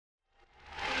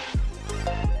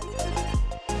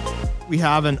we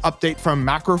have an update from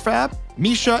Macrofab.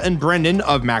 Misha and Brenden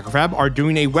of Macrofab are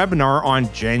doing a webinar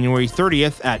on January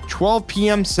 30th at 12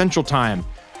 p.m. Central Time.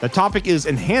 The topic is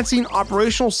enhancing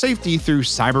operational safety through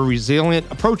cyber-resilient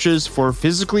approaches for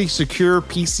physically secure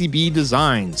PCB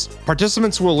designs.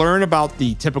 Participants will learn about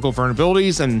the typical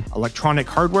vulnerabilities in electronic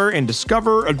hardware and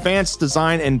discover advanced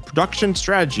design and production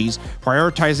strategies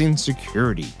prioritizing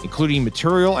security, including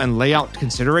material and layout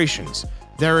considerations.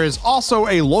 There is also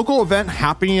a local event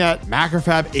happening at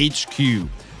Macrofab HQ.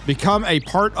 Become a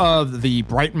part of the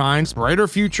Bright Minds, Brighter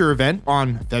Future event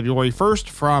on February 1st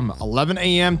from 11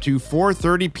 a.m. to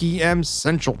 4:30 p.m.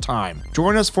 Central Time.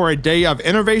 Join us for a day of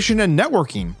innovation and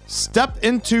networking. Step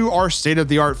into our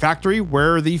state-of-the-art factory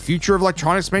where the future of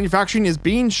electronics manufacturing is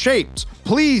being shaped.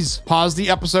 Please pause the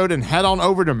episode and head on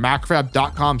over to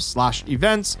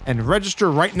macrofab.com/events and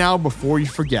register right now before you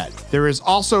forget. There is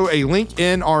also a link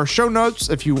in our show notes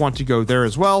if you want to go there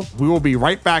as well. We will be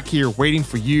right back here waiting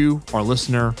for you, our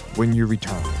listener, when you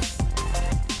return.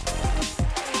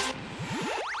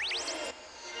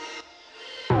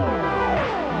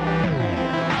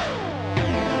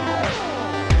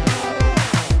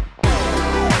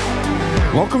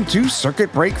 Welcome to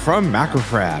Circuit Break from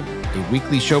Macrofab, a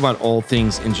weekly show about all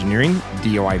things engineering,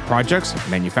 DIY projects,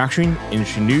 manufacturing,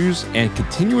 industry news, and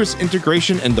continuous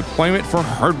integration and deployment for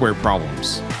hardware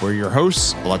problems. We're your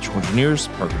hosts, electrical engineers,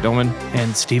 Parker Dillman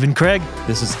and Stephen Craig.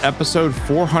 This is episode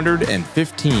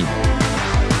 415.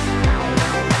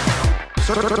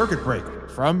 Circuit Break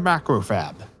from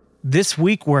Macrofab. This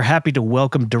week, we're happy to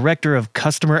welcome Director of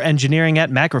Customer Engineering at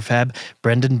Macrofab,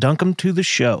 Brenden Duncombe, to the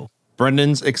show.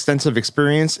 Brendan's extensive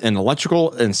experience in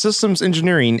electrical and systems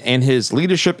engineering and his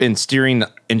leadership in steering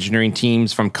engineering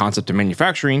teams from concept to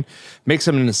manufacturing makes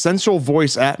him an essential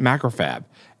voice at Macrofab,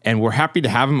 and we're happy to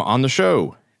have him on the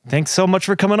show. Thanks so much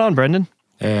for coming on, Brenden.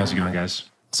 Hey, how's it going, guys?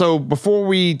 So before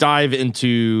we dive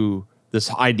into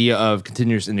this idea of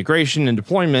continuous integration and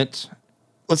deployment,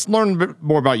 let's learn a bit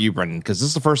more about you, Brenden, because this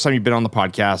is the first time you've been on the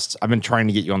podcast. I've been trying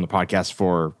to get you on the podcast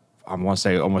for, I want to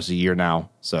say, almost a year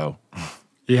now, so...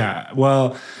 Yeah,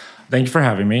 well, thank you for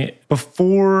having me.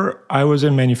 Before I was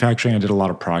in manufacturing, I did a lot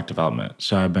of product development.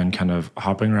 So I've been kind of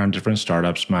hopping around different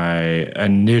startups. My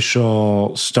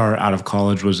initial start out of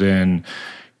college was in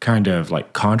kind of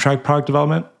like contract product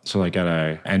development. So like at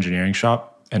an engineering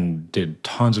shop, and did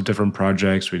tons of different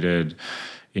projects. We did,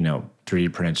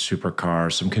 3D printed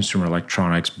supercars, some consumer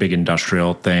electronics, big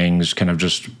industrial things, kind of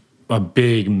just a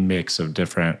big mix of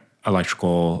different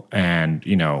electrical and,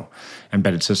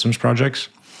 embedded systems projects.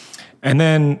 And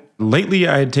then lately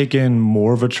I had taken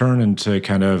more of a turn into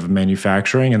kind of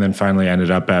manufacturing, and then finally ended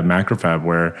up at Macrofab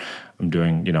where I'm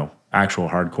doing, actual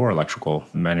hardcore electrical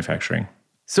manufacturing.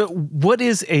 So what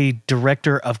is a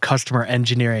director of customer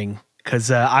engineering?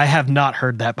 Because I have not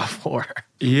heard that before.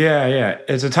 Yeah.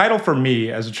 It's a title for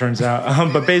me, as it turns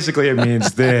out. But basically it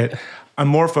means that I'm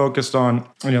more focused on,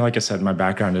 like I said, my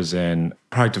background is in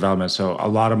product development. So a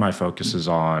lot of my focus is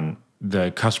on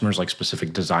the customer's like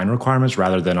specific design requirements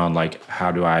rather than on like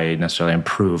how do I necessarily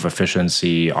improve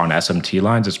efficiency on SMT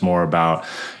lines. It's more about,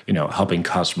 helping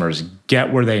customers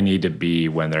get where they need to be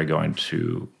when they're going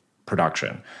to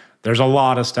production. There's a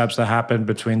lot of steps that happen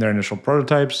between their initial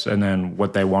prototypes and then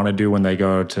what they want to do when they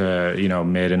go to,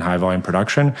 mid and high volume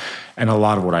production. And a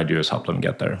lot of what I do is help them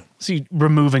get there. So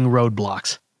removing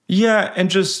roadblocks. Yeah,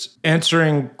 and just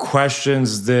answering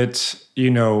questions that,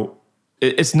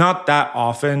 it's not that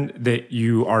often that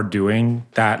you are doing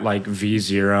that like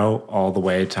V0 all the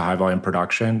way to high volume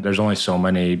production. There's only so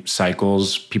many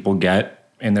cycles people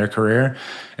get in their career.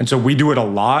 And so we do it a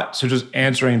lot. So just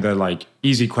answering the like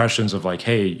easy questions of like,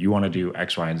 hey, you want to do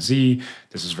X, Y, and Z.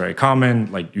 This is very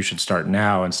common. Like you should start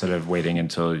now instead of waiting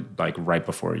until like right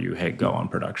before you hit go on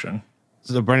production.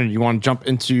 So Brenden, you want to jump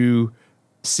into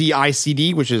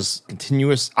CI/CD, which is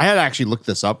continuous. I had actually looked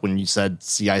this up when you said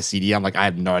CI/CD. I'm like, I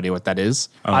have no idea what that is.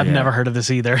 I've never heard of this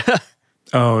either.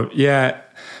 Oh, yeah.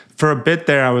 For a bit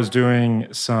there, I was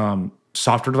doing some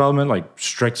software development, like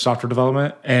strict software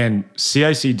development. And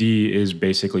CI/CD is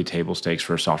basically table stakes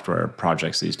for software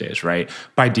projects these days, right?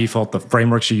 By default, the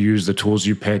frameworks you use, the tools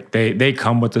you pick, they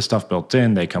come with the stuff built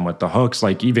in. They come with the hooks,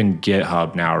 like even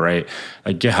GitHub now, right?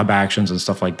 Like GitHub Actions and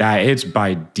stuff like that. It's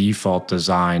by default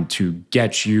designed to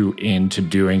get you into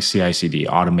doing CI/CD,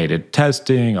 automated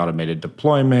testing, automated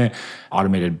deployment,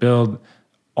 automated build.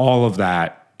 All of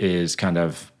that is kind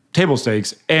of table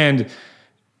stakes. And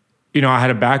I had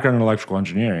a background in electrical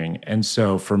engineering. And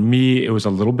so for me, it was a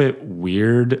little bit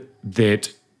weird that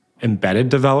embedded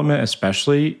development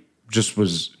especially just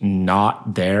was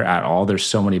not there at all. There's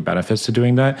so many benefits to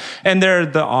doing that. And there are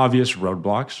the obvious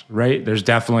roadblocks, right? There's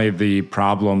definitely the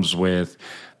problems with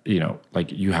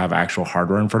like you have actual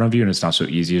hardware in front of you and it's not so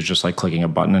easy as just like clicking a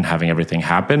button and having everything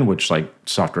happen, which like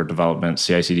software development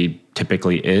CI/CD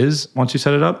typically is once you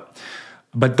set it up.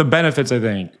 But the benefits, I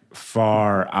think,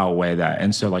 far outweigh that.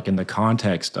 And so like in the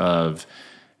context of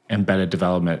embedded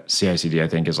development, CI/CD, I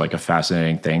think, is like a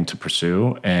fascinating thing to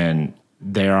pursue. And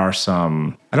there are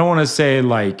some, I don't want to say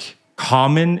like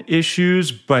common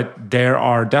issues, but there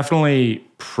are definitely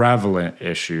prevalent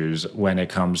issues when it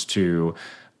comes to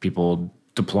people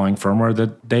deploying firmware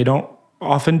that they don't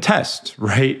often test,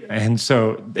 right? And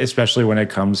so especially when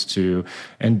it comes to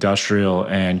industrial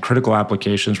and critical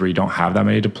applications where you don't have that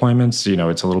many deployments,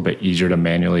 it's a little bit easier to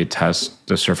manually test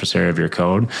the surface area of your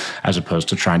code as opposed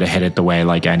to trying to hit it the way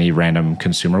like any random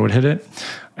consumer would hit it.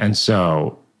 And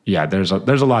so, yeah, there's a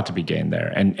lot to be gained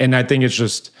there. And I think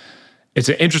it's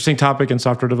an interesting topic in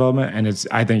software development, and it's,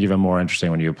 I think, even more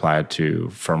interesting when you apply it to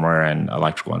firmware and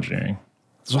electrical engineering.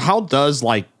 So how does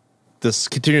like this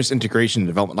continuous integration and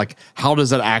development, like how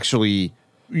does that actually,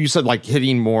 you said like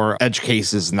hitting more edge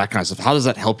cases and that kind of stuff. How does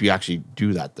that help you actually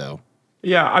do that though?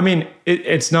 Yeah, I mean,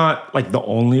 it's not like the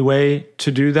only way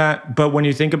to do that. But when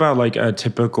you think about like a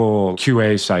typical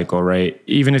QA cycle, right?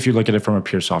 Even if you look at it from a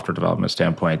pure software development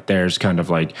standpoint, there's kind of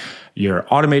like your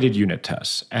automated unit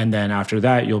tests. And then after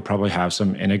that, you'll probably have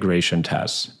some integration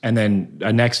tests. And then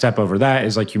a next step over that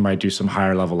is like you might do some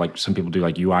higher level, like some people do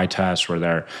like UI tests where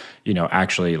they're,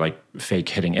 actually like fake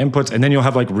hitting inputs. And then you'll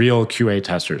have like real QA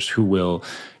testers who will,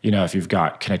 if you've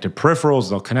got connected peripherals,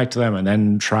 they'll connect to them and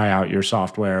then try out your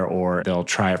software, or they'll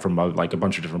try it from like a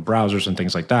bunch of different browsers and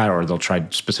things like that, or they'll try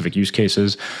specific use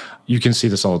cases. You can see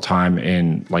this all the time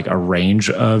in like a range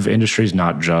of industries,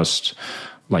 not just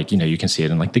like, you can see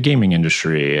it in like the gaming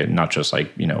industry and not just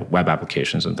like, web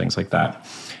applications and things like that.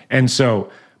 And so,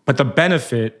 but the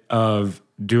benefit of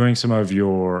doing some of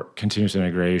your continuous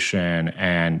integration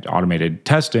and automated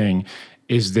testing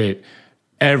is that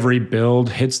every build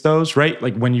hits those, right?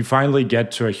 Like when you finally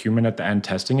get to a human at the end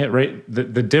testing it, right?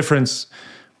 The difference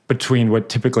between what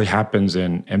typically happens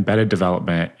in embedded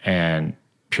development and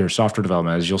pure software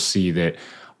development is you'll see that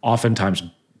oftentimes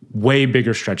way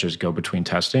bigger stretches go between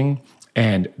testing,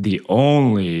 and the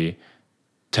only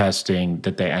testing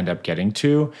that they end up getting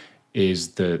to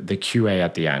is the QA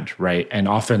at the end, right? And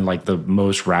often like the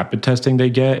most rapid testing they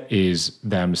get is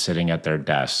them sitting at their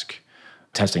desk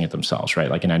testing it themselves,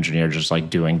 right? Like an engineer just like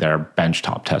doing their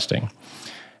benchtop testing.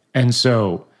 And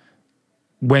so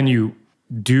when you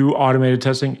do automated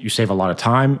testing, you save a lot of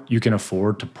time. You can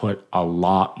afford to put a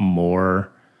lot more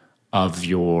of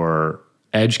your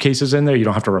edge cases in there. You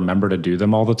don't have to remember to do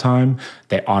them all the time.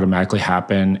 They automatically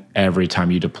happen every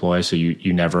time you deploy. So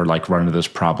you never like run into this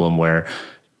problem where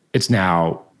it's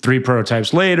now 3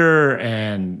 prototypes later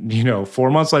and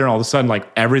 4 months later and all of a sudden like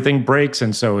everything breaks,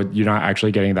 and so you're not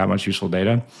actually getting that much useful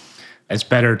data. It's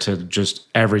better to just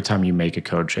every time you make a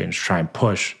code change, try and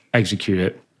push, execute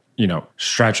it,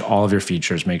 stretch all of your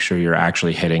features, make sure you're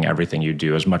actually hitting everything you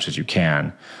do as much as you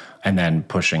can, and then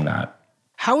pushing that.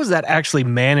 How is that actually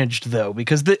managed, though?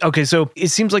 Because, so it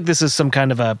seems like this is some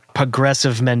kind of a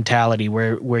progressive mentality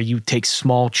where you take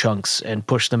small chunks and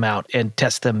push them out and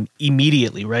test them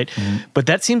immediately, right? Mm-hmm. But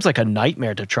that seems like a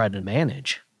nightmare to try to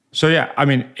manage. So, yeah, I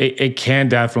mean, it can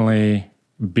definitely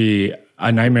be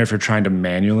a nightmare if you're trying to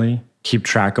manually keep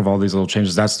track of all these little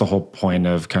changes. That's the whole point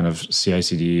of kind of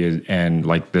CI/CD and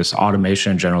like this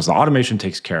automation in general. Is the automation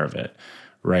takes care of it,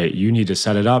 right? You need to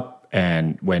set it up.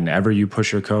 And whenever you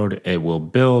push your code, it will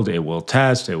build, it will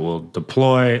test, it will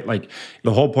deploy. Like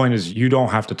the whole point is you don't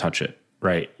have to touch it,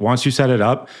 right? Once you set it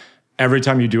up, every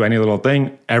time you do any little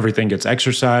thing, everything gets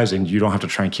exercised and you don't have to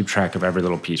try and keep track of every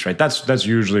little piece, right? That's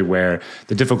usually where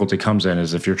the difficulty comes in,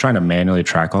 is if you're trying to manually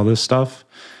track all this stuff,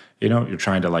 you're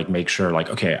trying to like make sure like,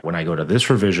 okay, when I go to this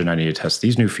revision, I need to test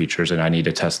these new features and I need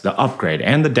to test the upgrade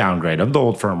and the downgrade of the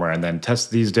old firmware and then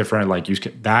test these different like use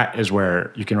cases. That is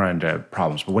where you can run into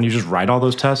problems. But when you just write all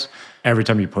those tests, every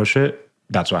time you push it,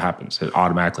 that's what happens. It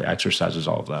automatically exercises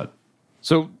all of that.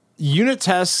 So unit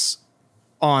tests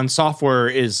on software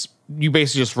is you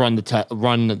basically just run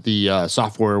the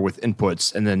software with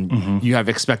inputs, and then you have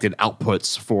expected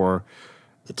outputs for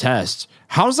the test.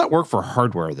 How does that work for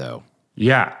hardware though?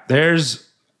 Yeah,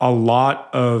 there's a lot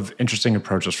of interesting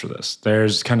approaches for this.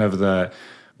 There's kind of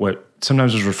what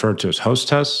sometimes is referred to as host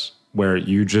tests, where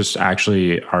you just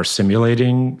actually are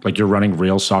simulating, like you're running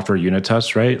real software unit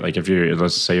tests, right? Like if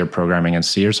let's say you're programming in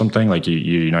C or something, like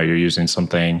you're using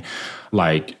something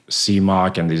like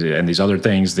CMOC and these other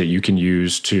things that you can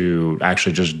use to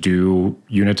actually just do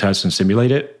unit tests and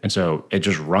simulate it. And so it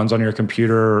just runs on your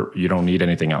computer. You don't need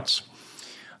anything else.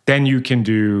 Then you can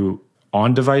do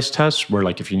on-device tests where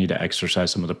like if you need to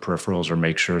exercise some of the peripherals or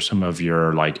make sure some of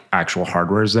your like actual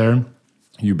hardware is there,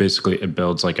 it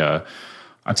builds like a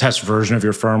test version of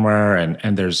your firmware,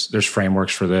 and there's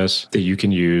frameworks for this that you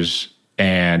can use,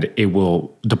 and it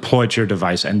will deploy to your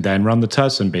device and then run the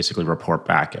tests and basically report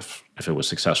back if it was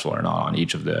successful or not on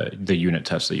each of the unit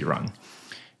tests that you run.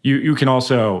 You can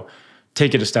also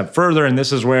take it a step further, and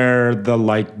this is where the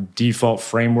like default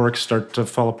frameworks start to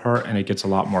fall apart and it gets a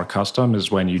lot more custom, is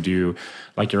when you do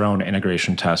like your own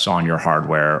integration tests on your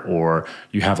hardware, or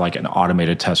you have like an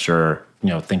automated tester,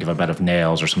 think of a bed of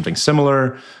nails or something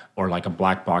similar, or like a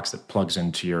black box that plugs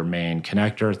into your main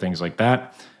connector, things like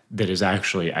that is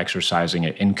actually exercising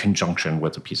it in conjunction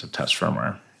with a piece of test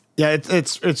firmware. Yeah,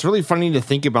 it's really funny to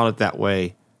think about it that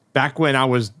way. Back when I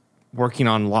was working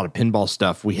on a lot of pinball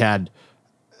stuff, we had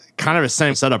kind of the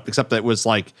same setup, except that it was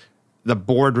like the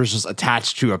board was just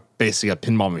attached to basically a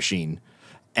pinball machine,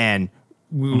 and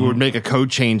we would make a code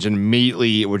change and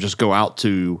immediately it would just go out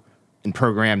to and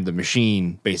program the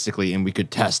machine basically, and we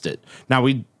could test it. Now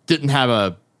we didn't have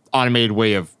a automated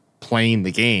way of playing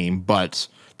the game, but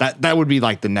that would be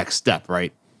like the next step,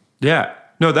 right? Yeah.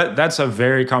 No, that's a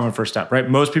very common first step, right?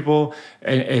 Most people,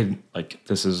 and like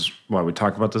this is why we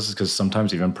talk about this, is because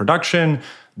sometimes even production,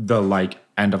 the like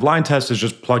end of line test is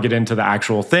just plug it into the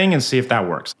actual thing and see if that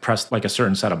works. Press like a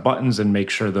certain set of buttons and make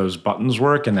sure those buttons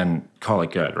work and then call it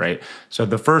good, right? So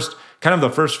the first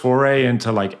foray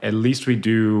into like, at least we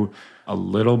do a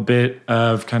little bit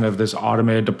of kind of this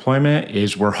automated deployment,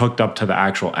 is we're hooked up to the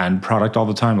actual end product all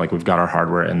the time. Like we've got our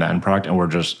hardware in the end product and we're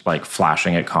just like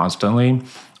flashing it constantly,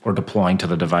 or deploying to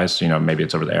the device, maybe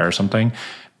it's over there or something,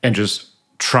 and just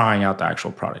trying out the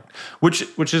actual product,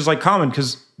 which is like common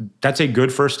because that's a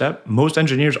good first step. Most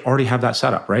engineers already have that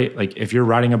set up, right? Like if you're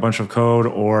writing a bunch of code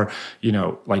or,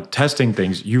 like testing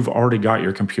things, you've already got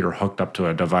your computer hooked up to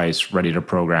a device ready to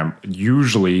program,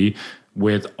 usually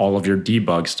with all of your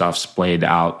debug stuff splayed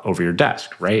out over your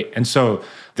desk, right? And so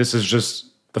this is just,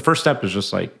 the first step is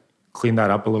just like, clean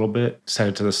that up a little bit, set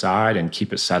it to the side, and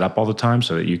keep it set up all the time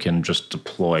so that you can just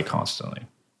deploy constantly.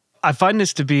 I find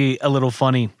this to be a little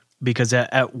funny because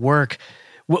at work,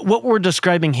 what we're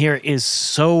describing here is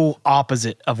so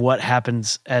opposite of what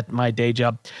happens at my day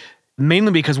job,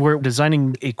 mainly because we're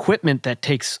designing equipment that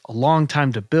takes a long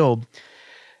time to build.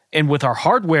 And with our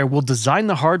hardware, we'll design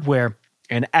the hardware,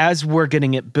 and as we're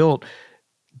getting it built,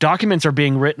 documents are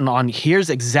being written on, here's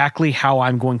exactly how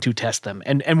I'm going to test them.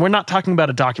 And we're not talking about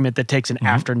a document that takes an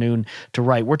afternoon to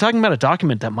write. We're talking about a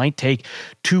document that might take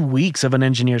 2 weeks of an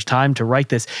engineer's time to write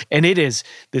this. And it is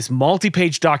this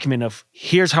multi-page document of,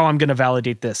 here's how I'm going to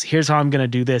validate this. Here's how I'm going to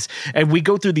do this. And we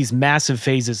go through these massive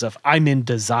phases of, I'm in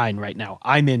design right now.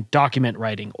 I'm in document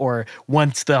writing. Or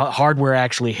once the hardware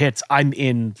actually hits, I'm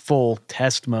in full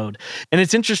test mode. And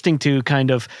it's interesting to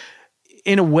kind of,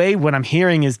 in a way, what I'm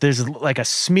hearing is there's like a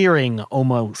smearing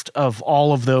almost of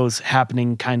all of those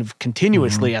happening kind of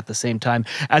continuously at the same time,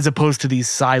 as opposed to these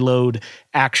siloed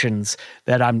actions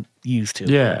that I'm used to.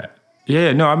 Yeah.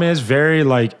 Yeah, no, I mean, it's very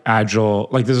like agile.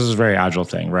 Like this is a very agile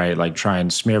thing, right? Like try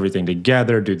and smear everything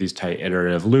together, do these tight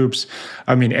iterative loops.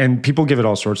 I mean, and people give it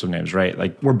all sorts of names, right?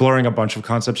 Like we're blurring a bunch of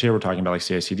concepts here. We're talking about like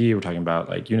CI/CD, we're talking about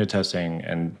like unit testing.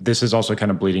 And this is also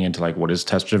kind of bleeding into like what is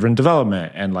test-driven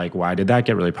development and like why did that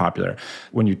get really popular?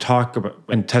 When you talk about,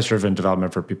 and test-driven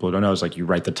development for people who don't know is like you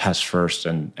write the test first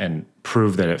and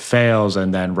prove that it fails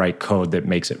and then write code that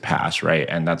makes it pass, right?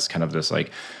 And that's kind of this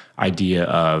like idea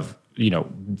of,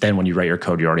 then when you write your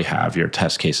code, you already have your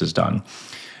test cases done.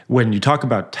 When you talk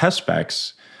about test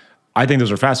specs, I think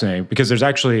those are fascinating because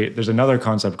there's another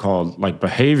concept called like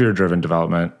behavior-driven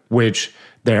development, which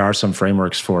there are some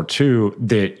frameworks for too,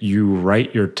 that you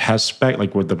write your test spec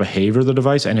like with the behavior of the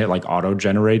device and it like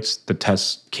auto-generates the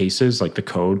test cases, like the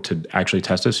code to actually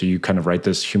test it. So you kind of write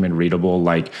this human readable,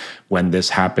 like when this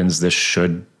happens, this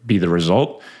should be the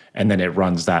result. And then it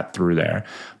runs that through there.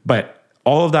 But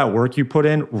all of that work you put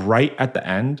in right at the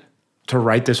end to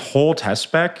write this whole test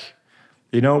spec,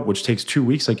 which takes 2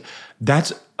 weeks, like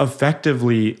that's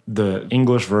effectively the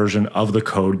English version of the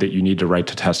code that you need to write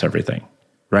to test everything,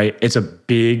 right? It's a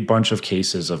big bunch of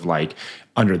cases of like,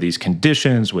 under these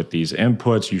conditions, with these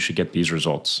inputs, you should get these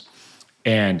results.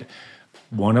 And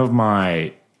one of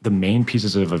the main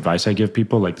pieces of advice I give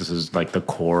people, like this is like the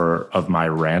core of my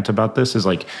rant about this, is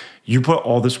like, you put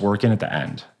all this work in at the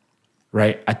end,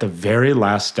 right? At the very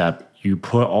last step, you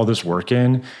put all this work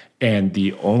in, and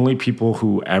the only people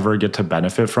who ever get to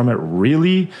benefit from it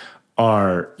really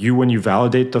are you when you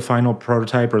validate the final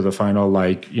prototype or the final,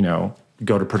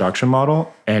 go to production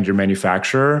model, and your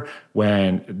manufacturer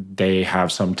when they have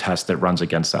some test that runs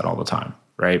against that all the time,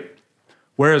 right?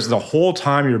 Whereas the whole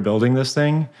time you're building this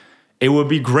thing, it would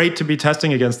be great to be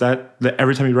testing against that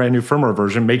every time you write a new firmware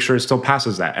version, make sure it still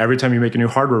passes that. Every time you make a new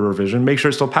hardware revision, make sure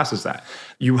it still passes that.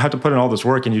 You have to put in all this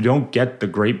work and you don't get the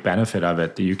great benefit of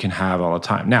it that you can have all the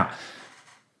time. Now,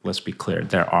 let's be clear.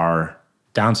 There are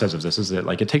downsides of this is that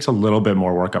like it takes a little bit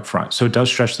more work up front. So it does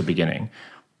stretch the beginning.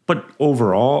 But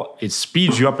overall, it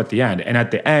speeds you up at the end. And at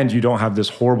the end, you don't have this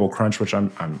horrible crunch, which I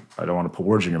don't want to put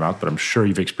words in your mouth, but I'm sure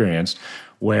you've experienced,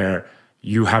 where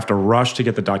you have to rush to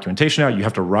get the documentation out. You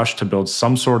have to rush to build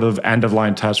some sort of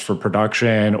end-of-line test for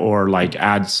production, or like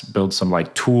build some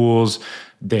like tools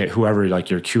that whoever like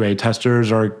your QA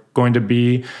testers are going to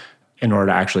be in order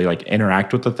to actually like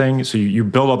interact with the thing. So you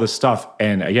build all this stuff,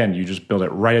 and again, you just build it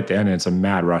right at the end, and it's a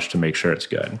mad rush to make sure it's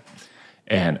good.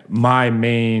 And the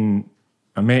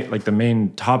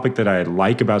main topic that I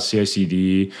like about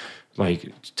CI/CD,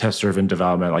 like test-driven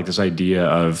development, like this idea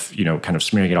of, kind of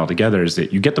smearing it all together, is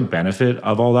that you get the benefit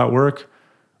of all that work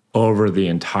over the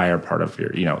entire part of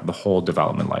your, the whole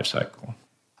development lifecycle.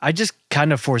 I just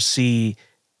kind of foresee,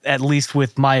 at least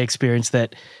with my experience,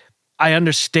 that I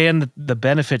understand the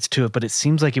benefits to it, but it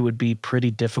seems like it would be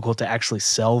pretty difficult to actually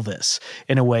sell this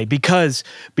in a way because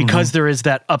there is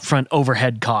that upfront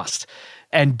overhead cost,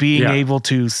 and being able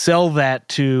to sell that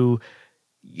to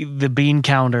the bean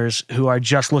counters who are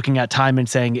just looking at time and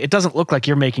saying, it doesn't look like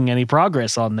you're making any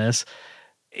progress on this.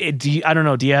 I don't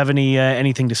know. Do you have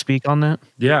anything to speak on that?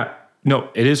 Yeah, no,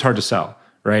 it is hard to sell,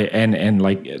 right? And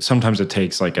like sometimes it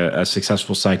takes like a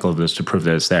successful cycle of this to prove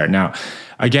that it's there. Now,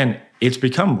 again, it's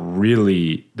become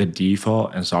really the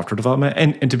default in software development.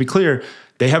 And to be clear,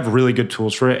 they have really good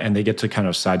tools for it, and they get to kind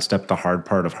of sidestep the hard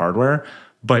part of hardware.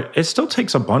 But it still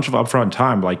takes a bunch of upfront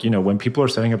time. Like, when people are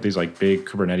setting up these like big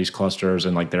Kubernetes clusters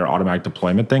and like their automatic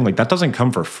deployment thing, like that doesn't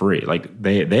come for free. Like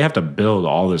they have to build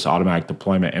all this automatic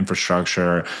deployment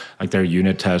infrastructure, like their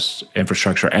unit test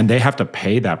infrastructure, and they have to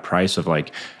pay that price of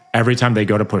like every time they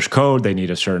go to push code, they need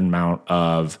a certain amount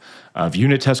of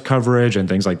unit test coverage and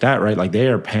things like that, right? Like they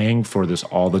are paying for this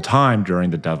all the time during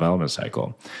the development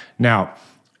cycle. Now,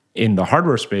 in the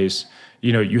hardware space,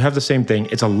 you have the same thing.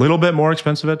 It's a little bit more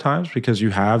expensive at times because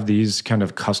you have these kind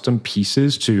of custom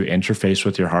pieces to interface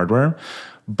with your hardware.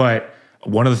 But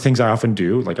one of the things I often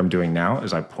do, like I'm doing now,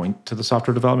 is I point to the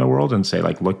software development world and say,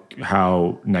 like, look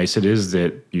how nice it is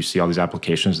that you see all these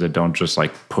applications that don't just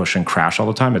like push and crash all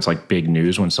the time. It's like big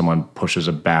news when someone pushes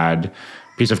a bad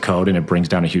piece of code and it brings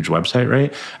down a huge website,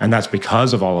 right? And that's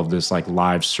because of all of this like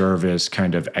live service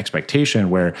kind of expectation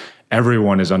where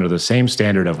everyone is under the same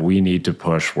standard of we need to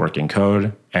push working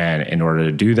code. And in order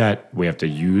to do that, we have to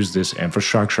use this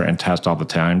infrastructure and test all the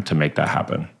time to make that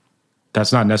happen.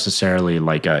 That's not necessarily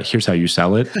like a here's how you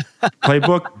sell it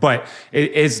playbook, but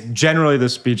it is generally the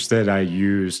speech that I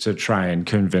use to try and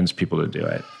convince people to do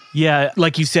it. Yeah,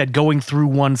 like you said, going through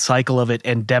one cycle of it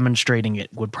and demonstrating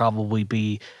it would probably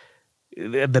be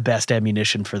the best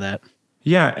ammunition for that.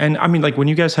 Yeah, and I mean, like when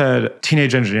you guys had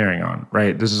Teenage Engineering on,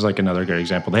 right? This is like another good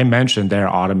example. They mentioned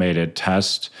their automated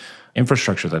test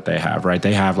infrastructure that they have, right?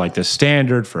 They have like this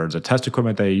standard for the test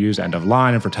equipment they use end of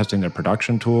line and for testing their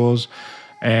production tools.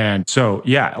 And so,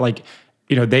 yeah, like,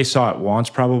 they saw it once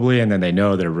probably, and then they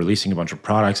know they're releasing a bunch of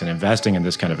products and investing in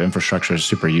this kind of infrastructure is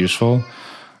super useful.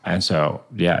 And so,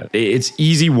 yeah, it's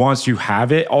easy once you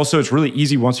have it. Also, it's really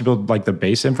easy once you build like the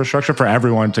base infrastructure for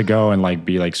everyone to go and like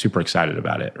be like super excited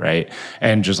about it, right?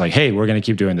 And just like, hey, we're going to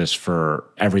keep doing this for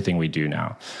everything we do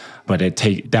now. But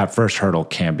that first hurdle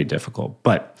can be difficult.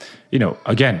 But,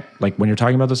 again, like when you're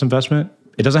talking about this investment,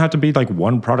 it doesn't have to be like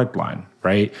one product line,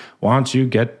 right? Once you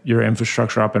get your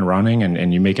infrastructure up and running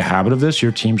and you make a habit of this,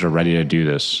 your teams are ready to do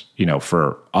this,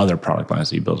 for other product lines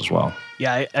that you build as well.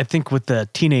 Yeah, I think with the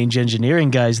Teenage Engineering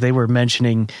guys, they were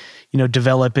mentioning,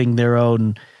 developing their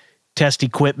own test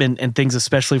equipment and things,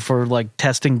 especially for like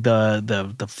testing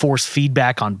the force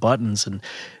feedback on buttons, and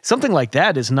something like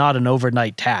that is not an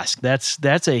overnight task.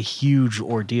 That's a huge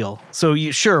ordeal. So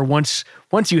sure, once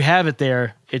you have it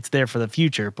there, it's there for the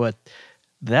future, but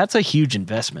that's a huge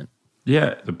investment.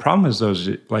 Yeah. The problem is those,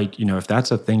 like, if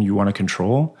that's a thing you want to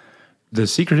control, the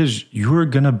secret is you're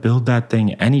going to build that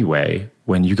thing anyway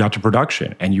when you got to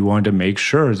production, and you wanted to make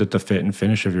sure that the fit and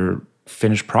finish of your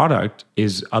finished product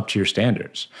is up to your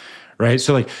standards, right?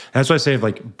 So like, that's why I say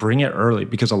like bring it early,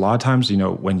 because a lot of times,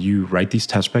 when you write these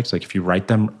test specs, like if you write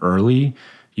them early,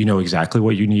 you know exactly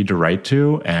what you need to write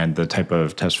to and the type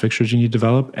of test fixtures you need to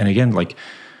develop. And again, like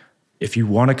if you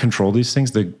want to control these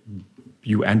things,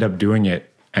 you end up doing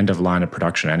it end of line of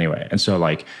production anyway. And so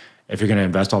like, if you're going to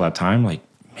invest all that time, like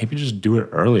maybe just do it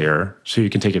earlier so you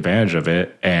can take advantage of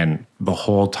it. And the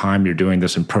whole time you're doing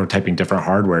this and prototyping different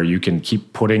hardware, you can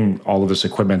keep putting all of this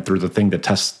equipment through the thing that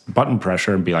tests button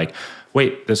pressure and be like,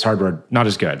 wait, this hardware, not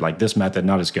as good. Like this method,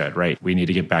 not as good, right? We need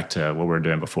to get back to what we were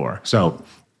doing before. So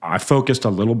I focused a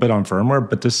little bit on firmware,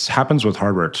 but this happens with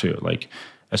hardware too. Like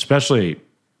especially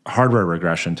hardware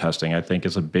regression testing, I think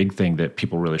is a big thing that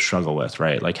people really struggle with,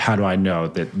 right? Like how do I know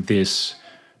that this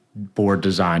board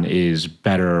design is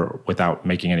better without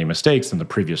making any mistakes than the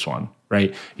previous one,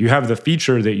 right? You have the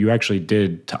feature that you actually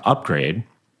did to upgrade,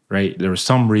 right? There was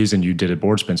some reason you did a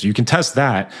board spin. So you can test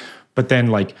that, but then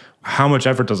like how much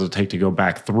effort does it take to go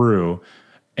back through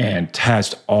and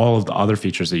test all of the other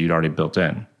features that you'd already built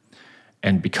in?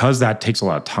 And because that takes a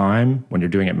lot of time when you're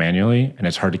doing it manually and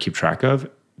it's hard to keep track of,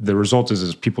 the result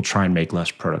is people try and make less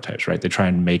prototypes, right? They try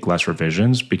and make less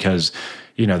revisions because,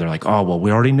 they're like, oh, well, we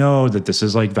already know that this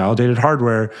is like validated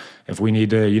hardware. If we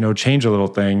need to, change a little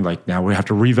thing, like now we have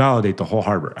to revalidate the whole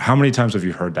hardware. How many times have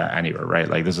you heard that anywhere, right?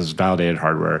 Like this is validated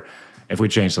hardware. If we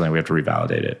change something, we have to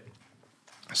revalidate it.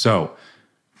 So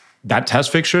that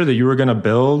test fixture that you were going to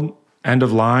build end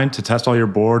of line to test all your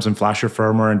boards and flash your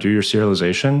firmware and do your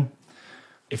serialization,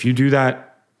 if you do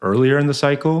that earlier in the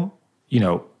cycle,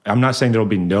 I'm not saying there'll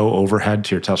be no overhead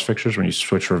to your test fixtures when you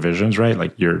switch revisions, right?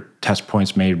 Like your test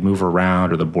points may move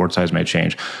around or the board size may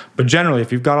change. But generally,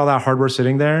 if you've got all that hardware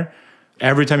sitting there,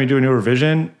 every time you do a new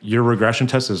revision, your regression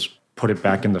test is put it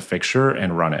back in the fixture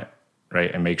and run it,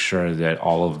 right? And make sure that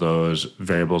all of those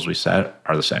variables we set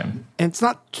are the same. And it's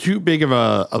not too big of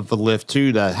a lift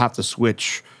too to have to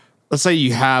switch. Let's say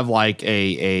you have like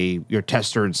your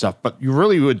tester and stuff, but you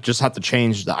really would just have to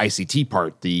change the ICT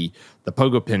part, the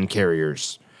pogo pin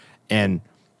carriers. And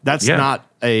that's not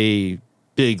a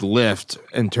big lift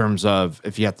in terms of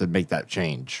if you have to make that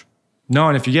change. No,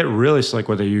 and if you get really slick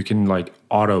with it, you can like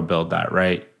auto build that,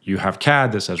 right? You have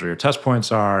CAD that says where your test points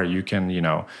are. You can,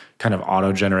 kind of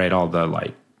auto generate all the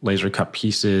like laser cut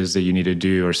pieces that you need to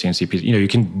do or CNC pieces. You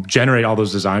can generate all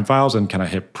those design files and kind of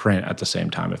hit print at the same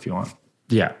time if you want.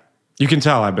 Yeah. You can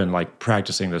tell I've been like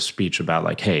practicing this speech about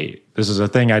like, hey, this is a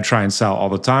thing I try and sell all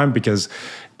the time because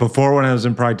before when I was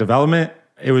in product development,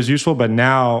 it was useful. But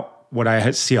now what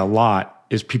I see a lot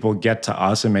is people get to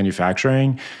us in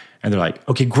manufacturing and they're like,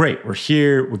 okay, great. We're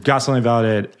here. We've got something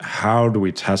validated. How do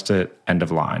we test it end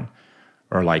of line?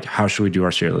 Or like, how should we do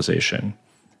our serialization?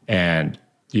 And,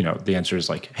 the answer is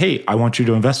like, hey, I want you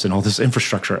to invest in all this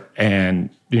infrastructure.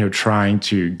 And, trying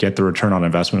to get the return on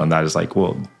investment on that is like,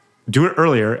 well, do it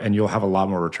earlier and you'll have a lot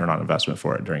more return on investment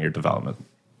for it during your development.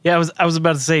 Yeah, I was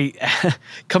about to say,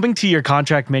 coming to your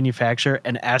contract manufacturer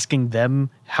and asking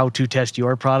them how to test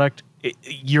your product,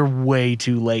 you're way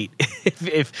too late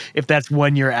if that's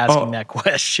when you're asking that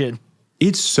question.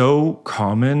 It's so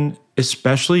common,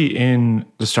 especially in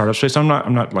the startup space. I'm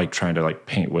not like trying to like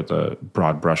paint with a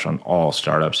broad brush on all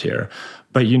startups here,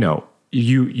 but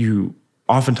you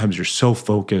oftentimes you're so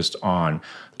focused on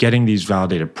getting these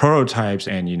validated prototypes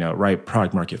and, right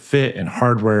product market fit and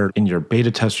hardware in your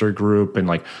beta tester group and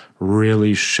like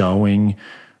really showing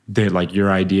that like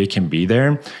your idea can be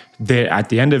there, that at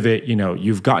the end of it,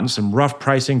 you've gotten some rough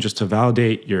pricing just to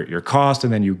validate your cost.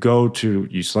 And then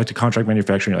you select a contract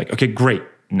manufacturer and you're like, okay, great.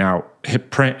 Now hit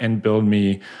print and build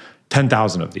me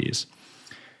 10,000 of these.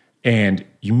 And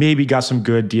you maybe got some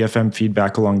good DFM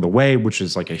feedback along the way, which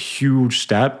is like a huge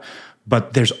step.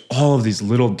 But there's all of these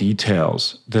little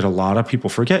details that a lot of people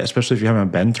forget, especially if you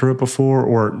haven't been through it before,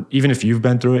 or even if you've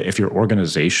been through it, if your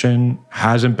organization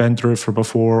hasn't been through it for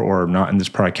before or not in this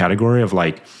product category of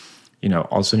like, all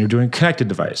of a sudden you're doing a connected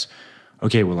device.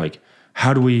 Okay, well, like,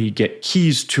 how do we get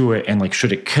keys to it? And like,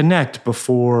 should it connect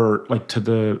before, like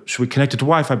should we connect it to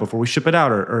Wi-Fi before we ship it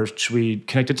out? Or should we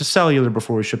connect it to cellular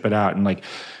before we ship it out? And like,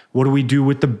 what do we do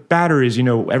with the batteries?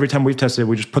 Every time we've tested it,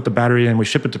 we just put the battery in, we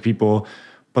ship it to people.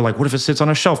 But like, what if it sits on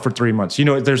a shelf for 3 months?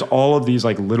 There's all of these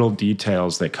like little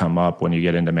details that come up when you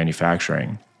get into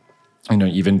manufacturing.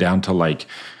 Even down to like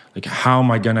how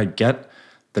am I gonna get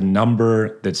the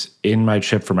number that's in my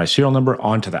chip for my serial number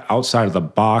onto the outside of the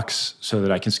box so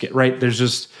that I can skip, right? There's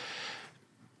just,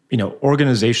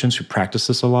 organizations who practice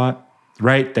this a lot,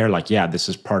 right? They're like, yeah, this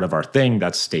is part of our thing.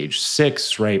 That's stage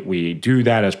 6, right? We do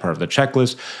that as part of the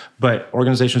checklist. But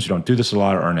organizations who don't do this a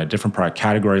lot are in a different product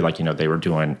category. Like, they were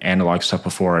doing analog stuff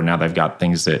before and now they've got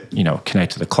things that,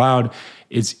 connect to the cloud.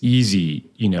 It's easy,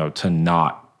 to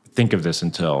not think of this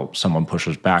until someone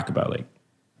pushes back about like,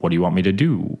 what do you want me to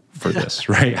do for this,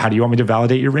 right? How do you want me to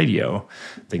validate your radio?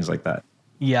 Things like that.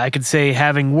 Yeah, I could say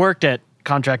having worked at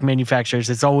contract manufacturers,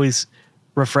 it's always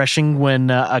refreshing when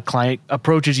a client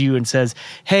approaches you and says,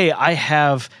 hey, I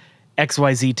have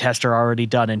XYZ tester already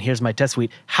done and here's my test suite.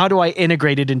 How do I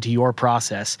integrate it into your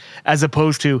process? As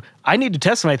opposed to, I need to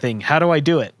test my thing. How do I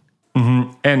do it?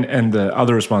 And the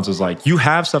other response is like, you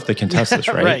have stuff that can test this,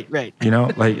 right? Right. You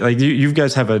know, like you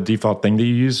guys have a default thing that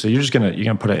you use, so you're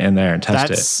gonna put it in there and test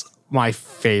That's my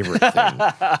favorite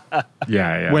thing.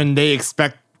 Yeah. When they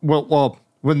expect,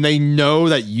 when they know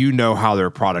that you know how their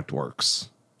product works.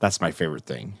 That's my favorite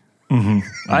thing.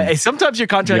 Sometimes your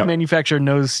contract manufacturer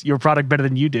knows your product better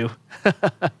than you do.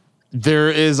 There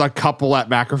is a couple at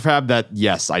Macrofab that,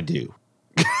 yes, I do.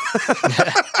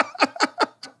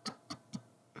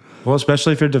 Well,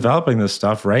 especially if you're developing this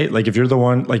stuff, right? Like if you're the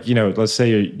one, like, let's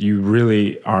say you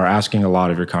really are asking a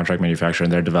lot of your contract manufacturer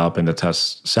and they're developing the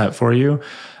test set for you.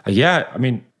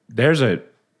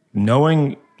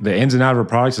 Knowing the ins and outs of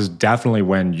products is definitely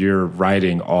when you're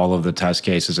writing all of the test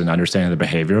cases and understanding the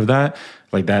behavior of that.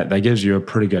 Like that gives you a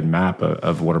pretty good map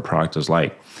of what a product is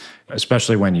like,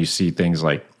 especially when you see things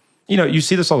like, you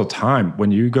see this all the time.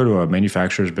 When you go to a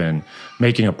manufacturer's been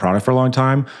making a product for a long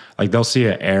time, like they'll see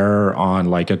an error on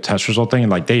like a test result thing and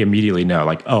like they immediately know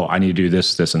like, oh, I need to do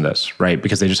this, this, and this, right?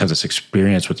 Because they just have this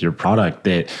experience with your product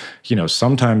that,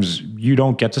 sometimes you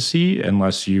don't get to see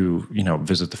unless you,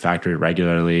 visit the factory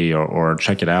regularly or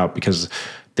check it out, because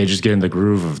they just get in the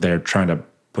groove of they're trying to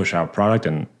push out product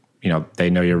and, they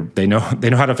know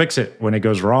how to fix it when it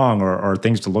goes wrong or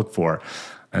things to look for.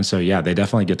 And so, yeah, they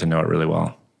definitely get to know it really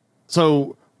well.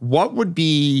 So what would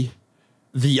be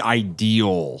the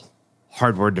ideal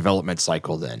hardware development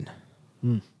cycle then?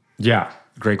 Yeah,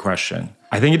 great question.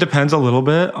 I think it depends a little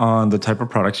bit on the type of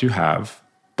products you have,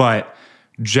 but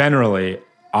generally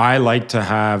I like to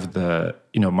have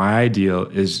my ideal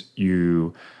is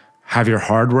you have your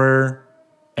hardware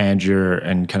and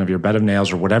kind of your bed of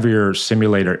nails or whatever your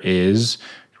simulator is,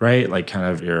 right? Like kind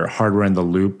of your hardware in the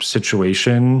loop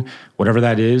situation, whatever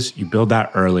that is, you build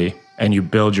that early. And you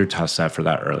build your test set for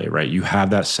that early, right? You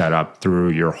have that set up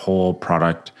through your whole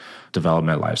product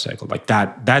development lifecycle. Like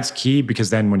that's key, because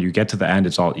then when you get to the end,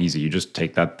 it's all easy. You just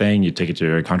take that thing, you take it to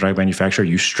your contract manufacturer,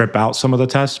 you strip out some of the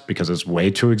tests because it's way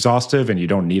too exhaustive and you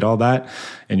don't need all that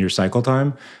in your cycle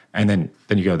time. And then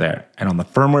you go there. And on the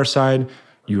firmware side,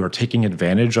 you are taking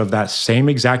advantage of that same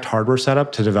exact hardware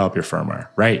setup to develop your firmware,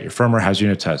 right? Your firmware has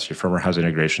unit tests, your firmware has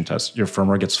integration tests, your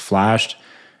firmware gets flashed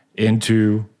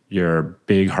into your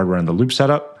big hardware in the loop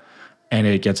setup, and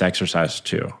it gets exercised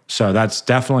too. So that's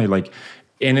definitely like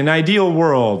in an ideal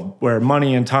world where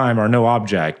money and time are no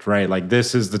object, right? Like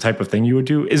this is the type of thing you would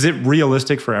do. Is it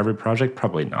realistic for every project?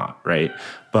 Probably not, right?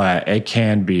 But it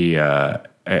can be kind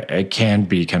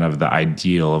of the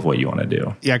ideal of what you want to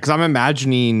do. Yeah, because I'm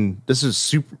imagining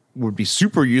this would be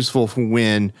super useful for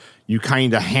when you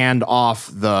kind of hand off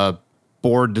the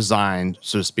board design,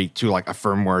 so to speak, to like a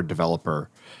firmware developer,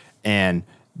 and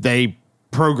they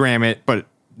program it, but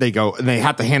they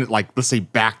have to hand it, like, let's say,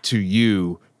 back to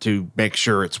you to make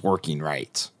sure it's working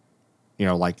right.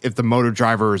 Like if the motor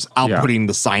driver is outputting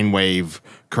the sine wave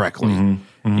correctly,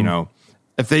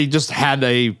 if they just had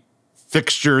a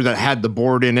fixture that had the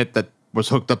board in it that was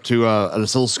hooked up to an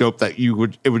oscilloscope that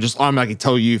it would just automatically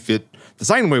tell you if the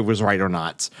sine wave was right or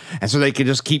not. And so they could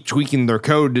just keep tweaking their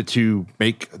code to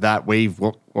make that wave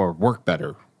work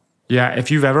better. Yeah,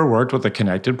 if you've ever worked with a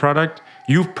connected product,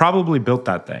 you've probably built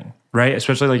that thing, right?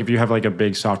 Especially like if you have like a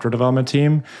big software development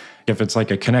team, if it's like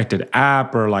a connected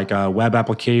app or like a web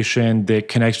application that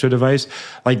connects to a device,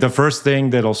 like the first thing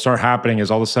that'll start happening is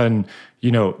all of a sudden,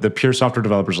 the pure software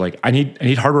developers are like, I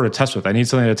need hardware to test with. I need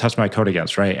something to test my code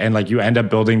against, right? And like you end up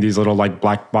building these little like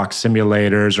black box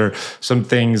simulators or some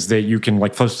things that you can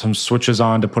like flip some switches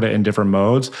on to put it in different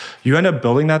modes. You end up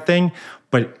building that thing.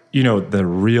 But, the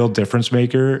real difference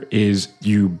maker is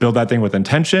you build that thing with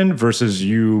intention versus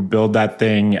you build that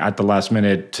thing at the last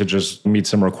minute to just meet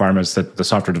some requirements that the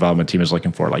software development team is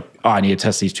looking for. Like, oh, I need to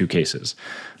test these two cases.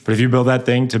 But if you build that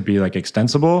thing to be like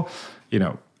extensible,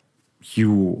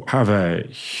 you have a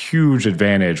huge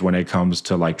advantage when it comes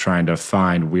to like trying to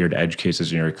find weird edge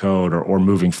cases in your code or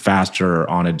moving faster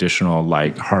on additional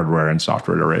like hardware and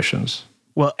software iterations.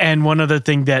 Well, and one other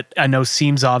thing that I know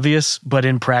seems obvious, but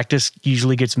in practice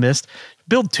usually gets missed,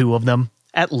 build two of them,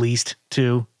 at least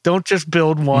two. Don't just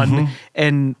build one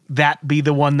and that be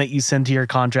the one that you send to your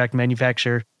contract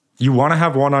manufacturer. You want to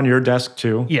have one on your desk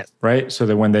too, yes, right? So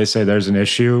that when they say there's an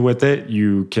issue with it,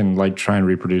 you can like try and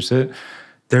reproduce it.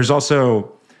 There's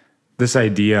also this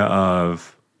idea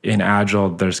of, in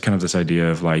Agile, there's kind of this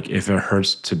idea of like, if it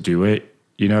hurts to do it,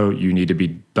 you need to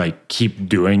be like, keep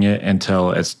doing it until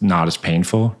it's not as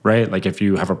painful, right? Like if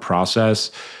you have a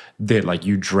process that like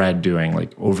you dread doing,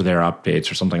 like over there updates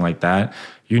or something like that,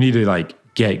 you need to like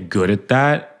get good at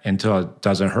that until it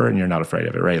doesn't hurt and you're not afraid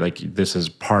of it, right? Like this is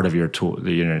part of your tool,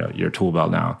 your tool belt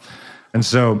now. And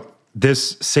so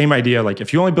this same idea, like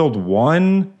if you only build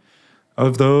one,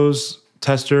 of those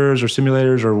testers or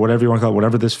simulators or whatever you want to call it,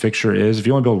 whatever this fixture is, if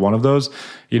you only build one of those,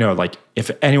 like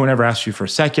if anyone ever asks you for a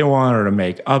second one or to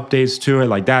make updates to it,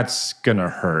 like that's going to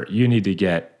hurt. You need to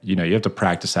get, you have to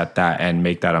practice at that and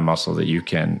make that a muscle that you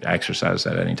can exercise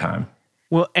at any time.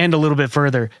 Well, and a little bit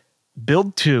further,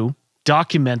 build 2,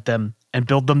 document them, and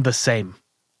build them the same.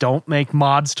 Don't make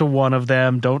mods to one of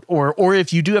them. Or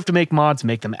if you do have to make mods,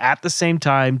 make them at the same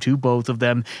time to both of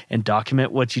them and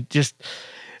document what you just.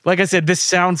 Like I said, this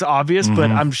sounds obvious, but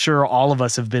I'm sure all of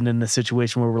us have been in the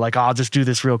situation where we're like, I'll just do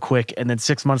this real quick. And then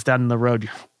 6 months down the road,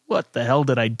 what the hell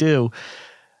did I do?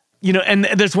 And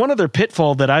there's one other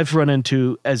pitfall that I've run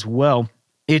into as well.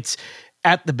 It's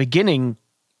at the beginning,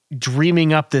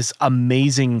 dreaming up this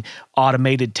amazing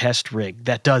automated test rig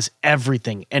that does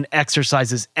everything and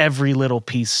exercises every little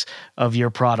piece of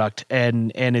your product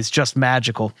and is just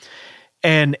magical.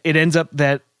 And it ends up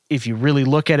that if you really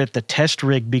look at it, the test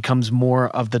rig becomes more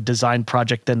of the design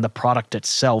project than the product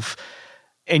itself.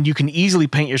 And you can easily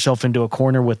paint yourself into a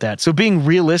corner with that. So being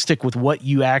realistic with what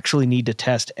you actually need to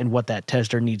test and what that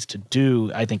tester needs to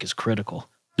do, I think is critical.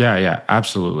 Yeah,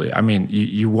 absolutely. I mean,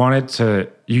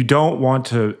 you don't want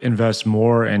to invest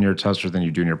more in your tester than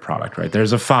you do in your product, right?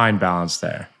 There's a fine balance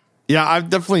there. Yeah, I've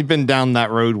definitely been down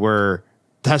that road where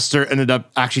tester ended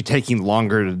up actually taking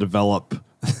longer to develop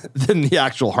than the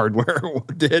actual hardware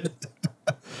did.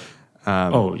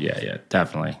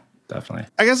 Definitely.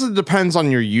 I guess it depends on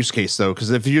your use case, though,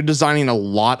 because if you're designing a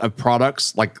lot of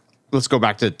products, like let's go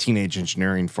back to teenage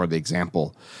engineering for the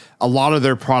example. A lot of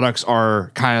their products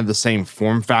are kind of the same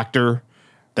form factor.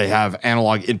 They have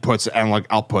analog inputs, analog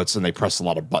outputs, and they press a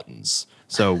lot of buttons.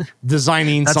 So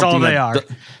designing that's something all they are.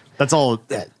 That's all.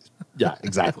 Yeah,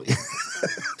 exactly.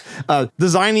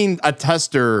 Designing a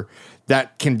tester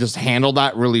that can just handle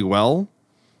that really well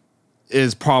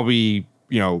is probably,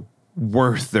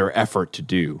 worth their effort to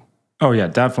do. Oh yeah,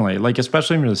 definitely. Like,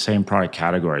 especially in the same product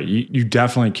category, you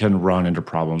definitely can run into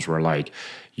problems where like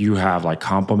you have like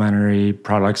complementary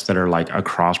products that are like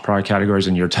across product categories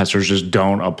and your testers just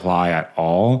don't apply at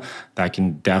all. That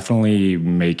can definitely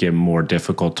make it more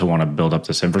difficult to want to build up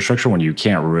this infrastructure when you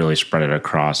can't really spread it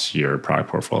across your product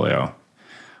portfolio.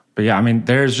 But yeah, I mean,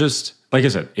 there's just, like I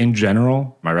said, in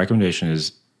general, my recommendation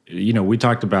is, we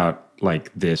talked about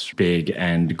like this big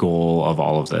end goal of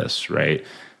all of this, right?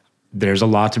 There's a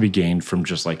lot to be gained from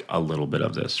just like a little bit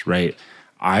of this, right?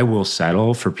 I will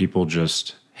settle for people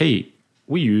just, hey,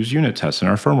 we use unit tests in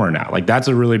our firmware now. Like that's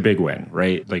a really big win,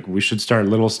 right? Like we should start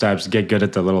little steps, get good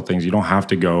at the little things. You don't have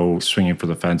to go swinging for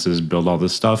the fences, build all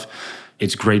this stuff.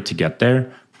 It's great to get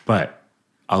there, but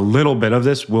a little bit of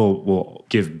this will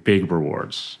give big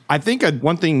rewards. I think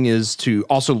one thing is to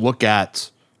also look at,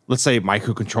 let's say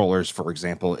microcontrollers, for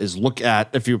example, is look at,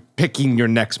 if you're picking your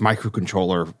next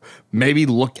microcontroller, maybe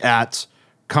look at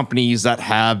companies that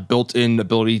have built-in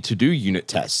ability to do unit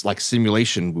tests, like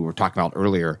simulation we were talking about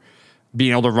earlier.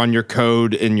 Being able to run your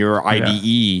code in your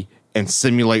IDE and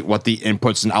simulate what the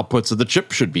inputs and outputs of the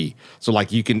chip should be. So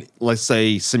like you can, let's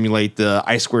say, simulate the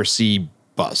I2C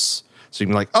bus. So you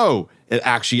can be like, oh, it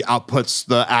actually outputs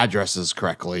the addresses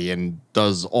correctly and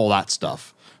does all that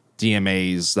stuff.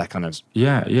 DMAs, that kind of.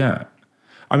 Yeah.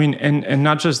 I mean, and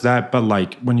not just that, but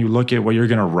like when you look at what you're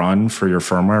going to run for your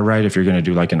firmware, right? If you're going to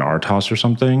do like an RTOS or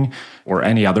something, or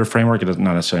any other framework, it doesn't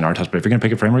not necessarily an RTOS, but if you're going to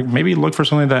pick a framework, maybe look for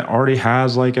something that already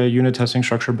has like a unit testing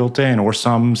structure built in, or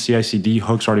some CI/CD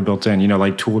hooks already built in.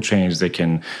 Like tool chains that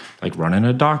can like run in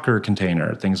a Docker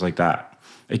container, things like that.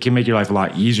 It can make your life a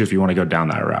lot easier if you want to go down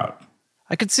that route.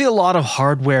 I could see a lot of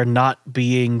hardware not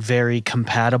being very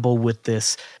compatible with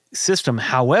this system.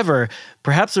 However,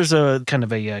 perhaps there's a kind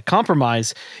of a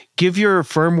compromise. Give your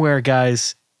firmware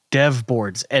guys dev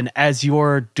boards, and as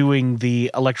you're doing the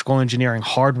electrical engineering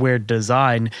hardware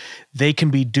design, they can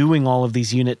be doing all of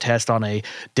these unit tests on a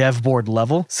dev board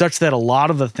level, such that a lot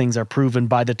of the things are proven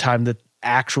by the time that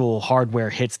actual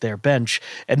hardware hits their bench,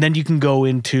 and then you can go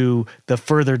into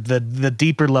the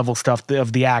deeper level stuff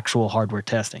of the actual hardware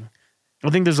testing. I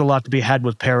think there's a lot to be had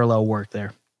with parallel work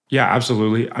there. Yeah,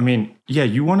 absolutely. I mean, yeah,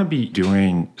 you want to be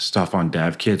doing stuff on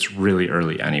dev kits really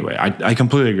early anyway. I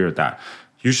completely agree with that.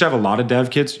 You should have a lot of dev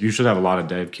kits. You should have a lot of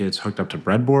dev kits hooked up to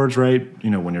breadboards, right?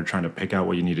 When you're trying to pick out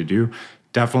what you need to do.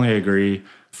 Definitely agree.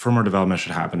 Firmware development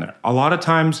should happen there. A lot of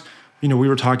times, we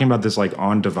were talking about this like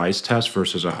on-device test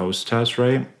versus a host test,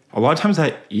 right? A lot of times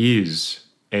that is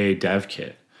a dev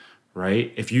kit.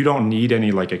 Right? If you don't need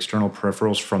any like external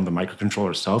peripherals from the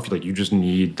microcontroller itself, like you just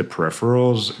need the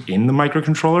peripherals in the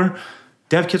microcontroller,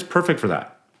 dev kit's perfect for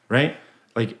that, right?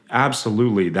 Like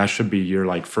absolutely, that should be your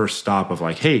like first stop of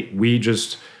like, hey,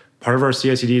 part of our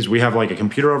CI/CDs, we have like a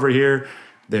computer over here,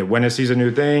 that when it sees a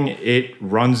new thing, it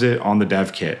runs it on the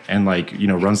dev kit and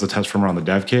runs the test firmware on the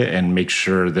dev kit and makes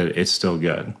sure that it's still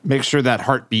good. Make sure that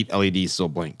heartbeat LED still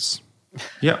blinks.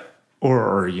 Yeah.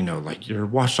 Or like your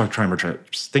watchdog timer,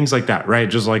 things like that, right?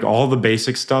 Just like all the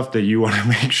basic stuff that you want to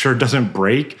make sure doesn't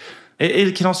break.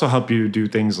 It can also help you do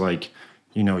things like,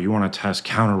 you want to test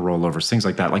counter rollovers, things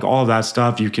like that. Like all of that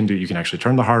stuff you can do. You can actually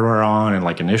turn the hardware on and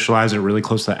like initialize it really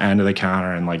close to the end of the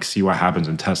counter and like see what happens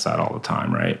and test that all the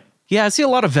time, right? Yeah, I see a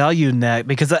lot of value in that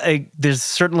because there's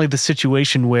certainly the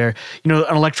situation where, an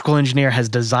electrical engineer has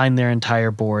designed their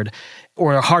entire board,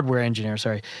 or a hardware engineer,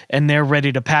 sorry, and they're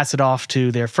ready to pass it off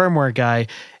to their firmware guy,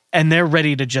 and they're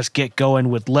ready to just get going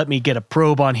with, let me get a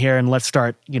probe on here and let's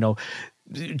start,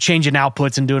 changing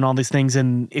outputs and doing all these things.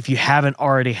 And if you haven't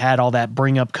already had all that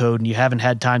bring up code and you haven't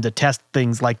had time to test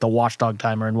things like the watchdog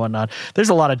timer and whatnot, there's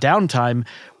a lot of downtime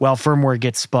while firmware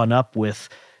gets spun up with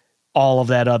all of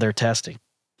that other testing.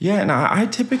 Yeah, and I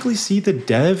typically see the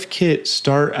dev kit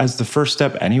start as the first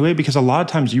step anyway, because a lot of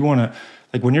times you want to,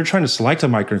 like when you're trying to select a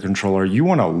microcontroller, you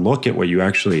want to look at what you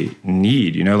actually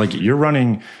need. Like you're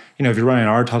running, if you're running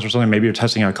RTOS or something, maybe you're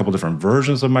testing out a couple different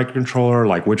versions of microcontroller,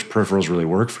 like which peripherals really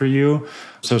work for you.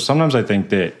 So sometimes I think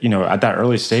that, at that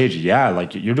early stage,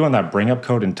 like you're doing that bring up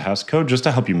code and test code just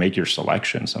to help you make your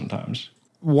selection sometimes.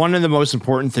 One of the most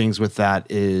important things with that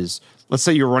is, let's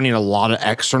say you're running a lot of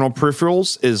external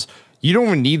peripherals, is you don't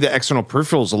even need the external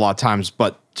peripherals a lot of times,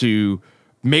 but to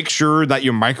make sure that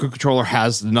your microcontroller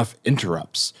has enough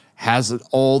interrupts, has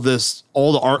all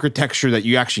the architecture that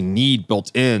you actually need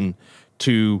built in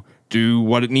to do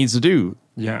what it needs to do.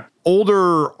 Yeah.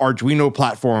 Older Arduino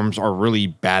platforms are really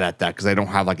bad at that because they don't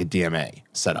have like a DMA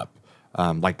setup,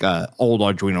 like old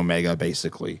Arduino Mega,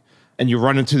 basically. And you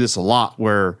run into this a lot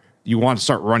where you want to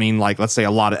start running, like, let's say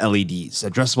a lot of LEDs,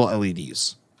 addressable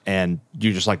LEDs. And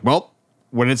you're just like, well,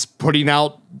 when it's putting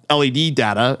out LED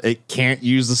data, it can't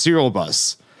use the serial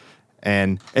bus.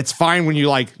 And it's fine when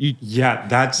Yeah,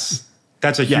 that's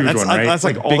a huge one, right? That's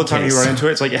like all the time you run into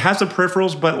it. It's like it has the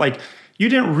peripherals, but like you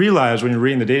didn't realize when you're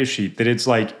reading the data sheet that it's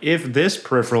like if this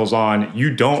peripheral's on,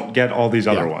 you don't get all these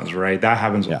other ones, right? That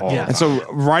happens all the time. And so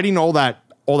writing all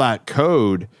that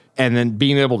code and then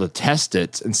being able to test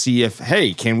it and see if,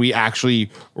 hey, can we actually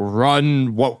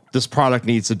run what this product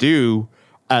needs to do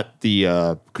at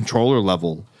the controller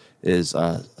level is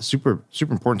super,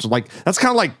 super important. So like, that's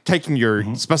kind of like taking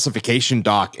your specification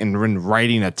doc and then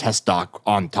writing a test doc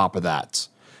on top of that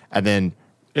and then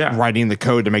writing the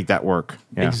code to make that work.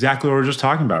 Yeah. Exactly what we're just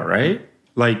talking about, right?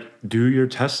 Like, do your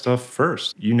test stuff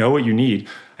first. You know what you need.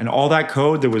 And all that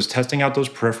code that was testing out those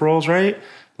peripherals, right?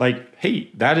 Like, hey,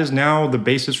 that is now the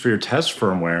basis for your test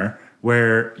firmware,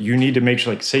 where you need to make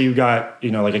sure, like, say you got,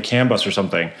 like a CAN bus or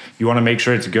something. You want to make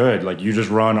sure it's good. Like, you just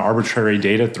run arbitrary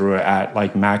data through it at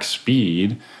like max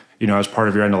speed, as part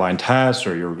of your end-of-line test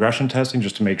or your regression testing,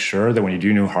 just to make sure that when you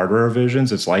do new hardware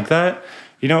revisions, it's like that.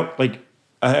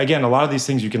 Again, a lot of these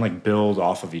things you can like build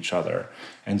off of each other.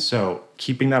 And so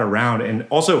keeping that around and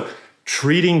also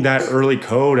treating that early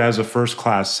code as a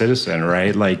first-class citizen,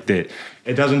 right? Like that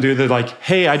it doesn't do the like,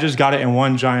 hey, I just got it in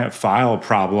one giant file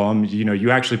problem.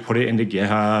 You actually put it into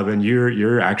GitHub and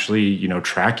you're actually,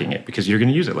 tracking it because you're going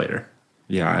to use it later.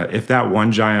 Yeah, if that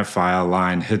one giant file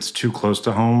line hits too close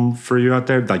to home for you out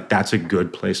there, like that's a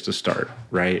good place to start,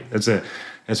 right?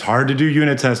 It's hard to do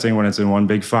unit testing when it's in one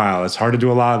big file. It's hard to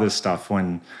do a lot of this stuff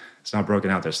when it's not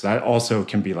broken out there. So that also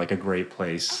can be like a great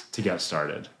place to get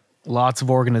started. Lots of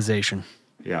organization.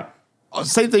 Yeah.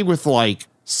 Same thing with like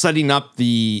setting up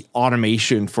the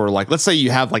automation for like, let's say you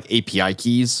have like API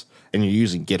keys and you're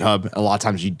using GitHub. A lot of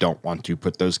times you don't want to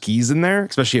put those keys in there,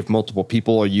 especially if multiple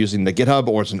people are using the GitHub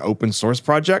or it's an open source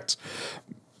project.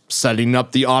 Setting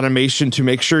up the automation to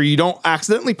make sure you don't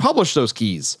accidentally publish those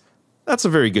keys. That's a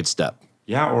very good step.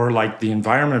 Yeah, or like the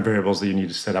environment variables that you need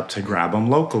to set up to grab them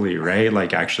locally, right?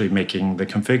 Like actually making the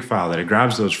config file that it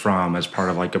grabs those from as part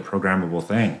of like a programmable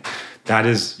thing. That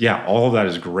is, all of that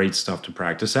is great stuff to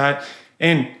practice at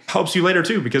and helps you later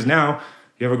too, because now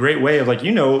you have a great way of like,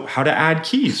 how to add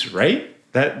keys, right?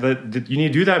 That you need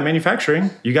to do that in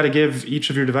manufacturing. You got to give each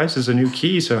of your devices a new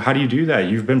key. So how do you do that?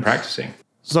 You've been practicing.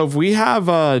 So if we have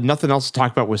nothing else to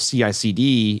talk about with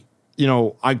CI/CD,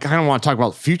 I kind of want to talk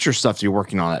about future stuff that you're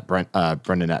working on at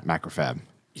Brenden at Macrofab.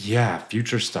 Yeah,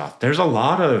 future stuff. There's a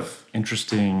lot of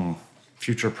interesting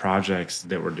future projects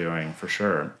that we're doing for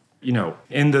sure.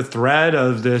 In the thread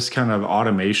of this kind of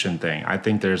automation thing, I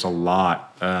think there's a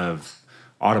lot of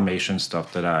automation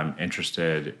stuff that I'm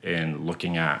interested in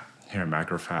looking at here at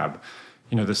Macrofab.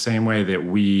 The same way that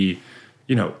we,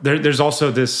 there's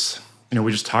also this,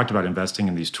 we just talked about investing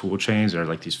in these tool chains or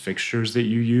like these fixtures that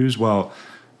you use. Well,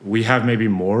 we have maybe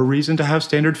more reason to have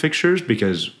standard fixtures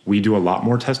because we do a lot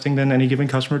more testing than any given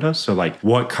customer does. So like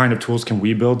what kind of tools can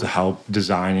we build to help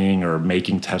designing or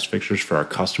making test fixtures for our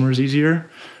customers easier,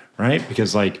 right?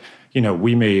 Because like, you know,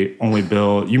 you may only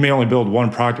build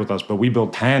one product with us, but we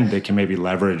build 10 that can maybe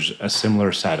leverage a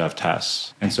similar set of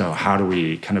tests. And so how do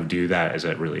we kind of do that is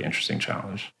a really interesting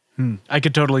challenge. I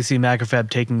could totally see Macrofab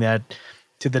taking that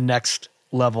to the next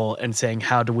level and saying,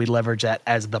 how do we leverage that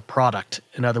as the product?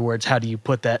 In other words, how do you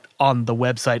put that on the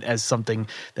website as something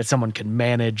that someone can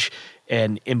manage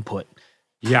and input?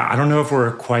 Yeah, I don't know if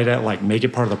we're quite at like make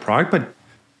it part of the product, but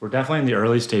we're definitely in the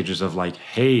early stages of like,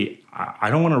 hey, I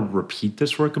don't want to repeat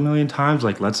this work a million times.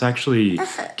 Like, let's actually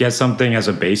get something as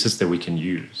a basis that we can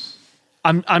use.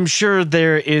 I'm sure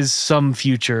there is some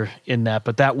future in that,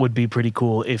 but that would be pretty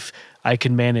cool if I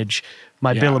can manage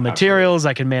my bill of materials, absolutely.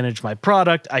 I can manage my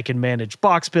product, I can manage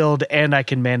box build, and I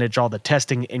can manage all the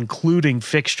testing, including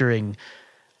fixturing,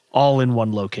 all in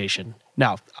one location.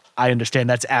 Now, I understand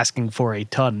that's asking for a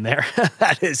ton there.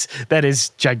 That is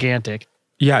gigantic.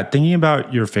 Yeah, thinking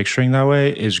about your fixturing that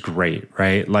way is great,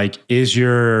 right? Like, is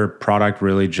your product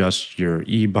really just your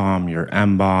E-BOM, your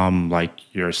M-BOM, like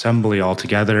your assembly all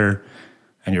together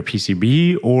and your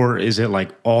PCB? Or is it like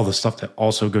all the stuff that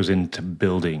also goes into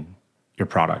building your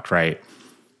product, right?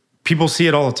 People see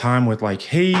it all the time with like,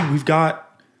 hey, we've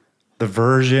got the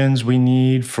versions we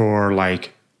need for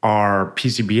like our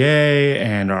PCBA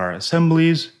and our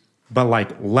assemblies, but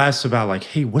like less about like,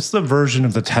 hey, what's the version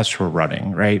of the test we're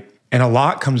running, right? And a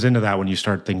lot comes into that when you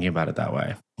start thinking about it that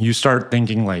way. You start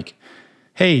thinking like,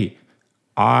 hey,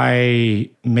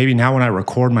 maybe now when I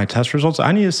record my test results,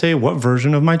 I need to say what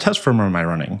version of my test firmware am I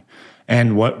running?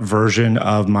 And what version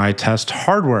of my test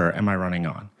hardware am I running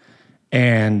on?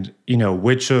 And, you know,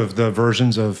 which of the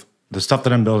versions of the stuff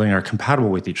that I'm building are compatible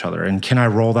with each other? And can I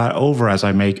roll that over as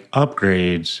I make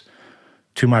upgrades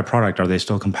to my product? Are they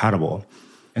still compatible?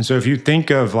 And so if you think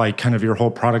of like kind of your whole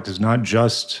product is not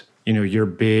just, you know, your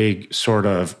big sort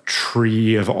of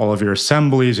tree of all of your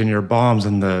assemblies and your BOMs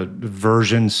and the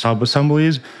version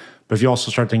sub-assemblies, but if you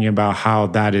also start thinking about how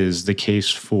that is the case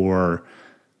for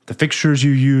the fixtures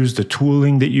you use, the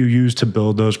tooling that you use to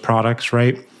build those products,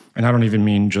 right? And I don't even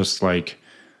mean just like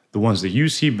the ones that you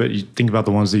see, but you think about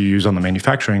the ones that you use on the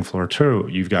manufacturing floor too.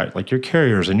 You've got like your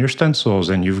carriers and your stencils,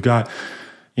 and you've got,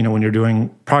 you know, when you're doing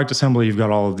product assembly, you've got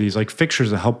all of these like fixtures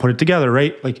that help put it together,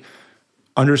 right? Like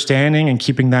understanding and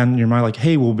keeping that in your mind, like,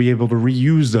 hey, we'll be able to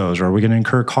reuse those, or are we going to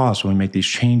incur costs when we make these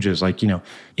changes? Like, you know,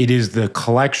 it is the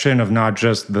collection of not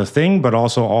just the thing, but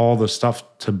also all the stuff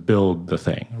to build the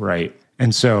thing, right?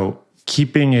 And so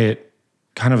keeping it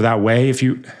kind of that way, if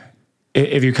you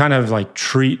kind of like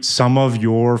treat some of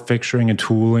your fixturing and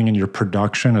tooling and your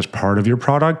production as part of your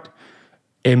product,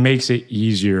 it makes it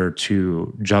easier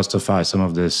to justify some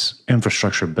of this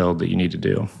infrastructure build that you need to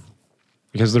do.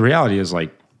 Because the reality is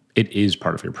like, it is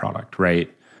part of your product,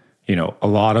 right? You know, a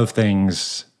lot of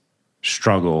things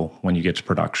struggle when you get to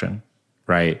production,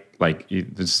 right? Like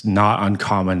it's not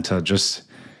uncommon to just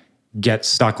get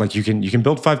stuck. Like you can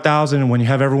build 5,000, and when you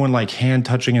have everyone like hand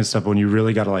touching and stuff, when you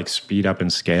really got to like speed up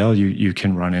and scale, you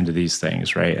can run into these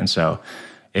things, right? And so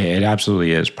it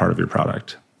absolutely is part of your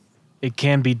product. It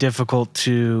can be difficult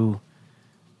to,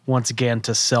 once again,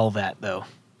 to sell that though,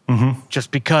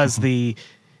 just because the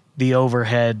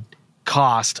overhead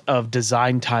cost of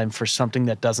design time for something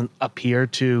that doesn't appear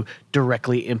to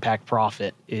directly impact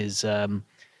profit is,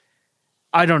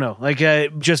 I don't know, like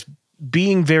just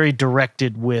being very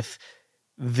directed with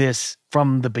this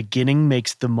from the beginning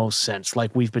makes the most sense.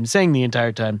 Like we've been saying the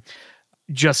entire time,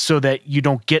 just so that you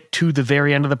don't get to the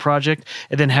very end of the project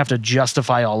and then have to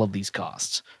justify all of these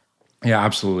costs. Yeah,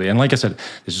 absolutely. And like I said,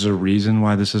 this is a reason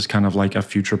why this is kind of like a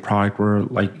future product where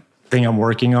like thing I'm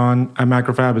working on at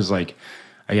Macrofab is like,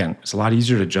 again, it's a lot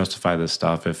easier to justify this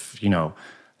stuff if, you know,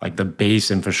 like the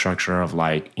base infrastructure of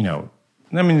like, you know,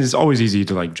 I mean, it's always easy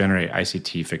to like generate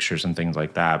ICT fixtures and things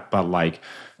like that. But like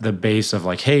the base of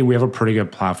like, hey, we have a pretty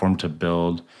good platform to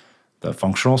build the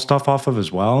functional stuff off of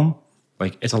as well.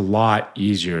 Like it's a lot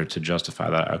easier to justify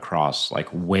that across like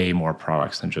way more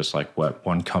products than just like what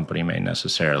one company may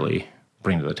necessarily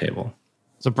bring to the table.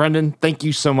 So Brenden, thank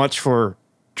you so much for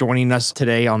joining us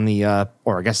today on the,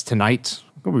 or I guess tonight.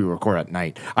 We record at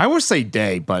night. I always say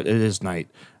day, but it is night.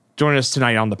 Join us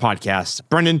tonight on the podcast.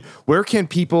 Brenden, where can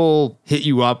people hit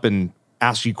you up and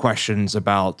ask you questions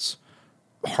about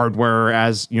hardware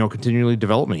as, you know, continually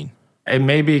developing? It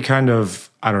may be kind of,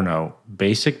 I don't know,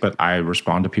 basic, but I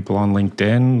respond to people on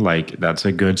LinkedIn. Like that's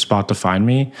a good spot to find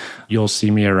me. You'll see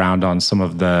me around on some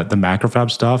of the Macrofab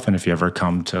stuff. And if you ever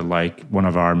come to like one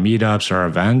of our meetups or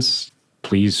events,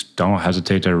 please don't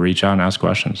hesitate to reach out and ask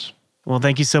questions. Well,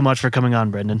 thank you so much for coming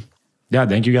on, Brenden. Yeah,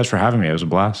 thank you guys for having me. It was a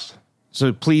blast.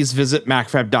 So please visit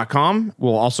macfab.com.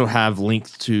 We'll also have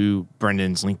links to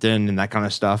Brendan's LinkedIn and that kind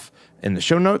of stuff in the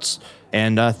show notes.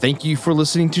 And thank you for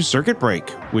listening to Circuit Break.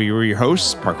 We were your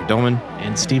hosts, Parker Dillman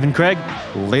and Stephen Craig.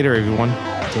 Later, everyone.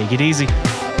 Take it easy.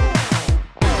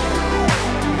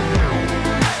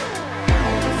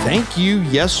 Thank you,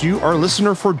 yes, you, our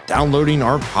listener, for downloading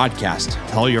our podcast.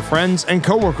 Tell your friends and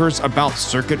coworkers about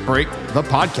Circuit Break, the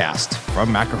podcast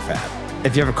from Macrofab.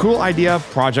 If you have a cool idea,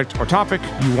 project, or topic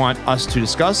you want us to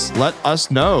discuss, let us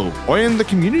know. Or in the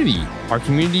community. Our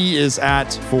community is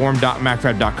at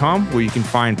forum.macfab.com, where you can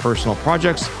find personal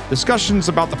projects, discussions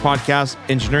about the podcast,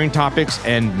 engineering topics,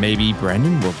 and maybe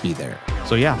Brenden will be there.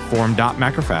 So yeah,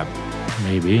 forum.macrofab.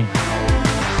 Maybe.